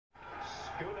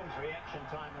Schooling's reaction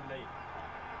time in the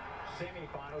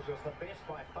semi-finals was the best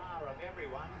by far of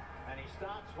everyone, and he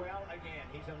starts well again.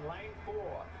 He's in lane 4.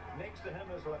 Next to him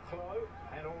is Leclos,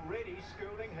 and already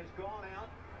Schooling has gone out.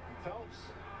 Phelps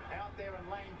out there in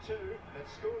lane 2, but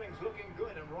Schooling's looking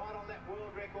good and right on that world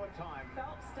record time.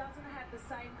 Phelps doesn't have the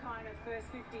same kind of first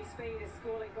 50 speed as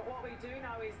Schooling, but what we do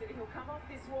know is that he'll come off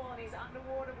this wall and his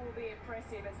underwater will be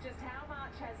impressive. It's just how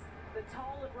much has the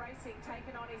toll of racing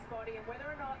taken on his body and whether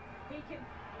or not he can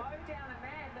mow down a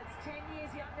man that's 10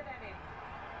 years younger than him.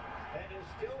 It is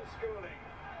still Schooling.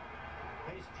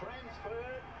 He's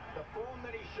transferred the form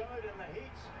that he showed in the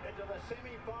heats into the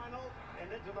semi-final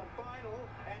and into the final,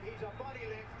 and he's a body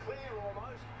length clear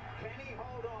almost. Can he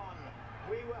hold on?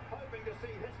 We were hoping to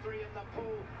see history in the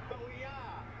pool, but we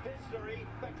are history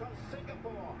because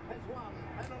Singapore has won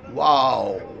an Olympic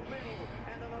gold medal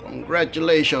and an Olympic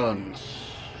Congratulations.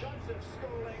 Joseph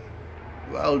Schooling.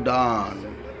 Well done.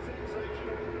 Simply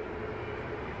sensational.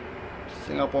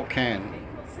 Singapore can.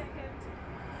 Equal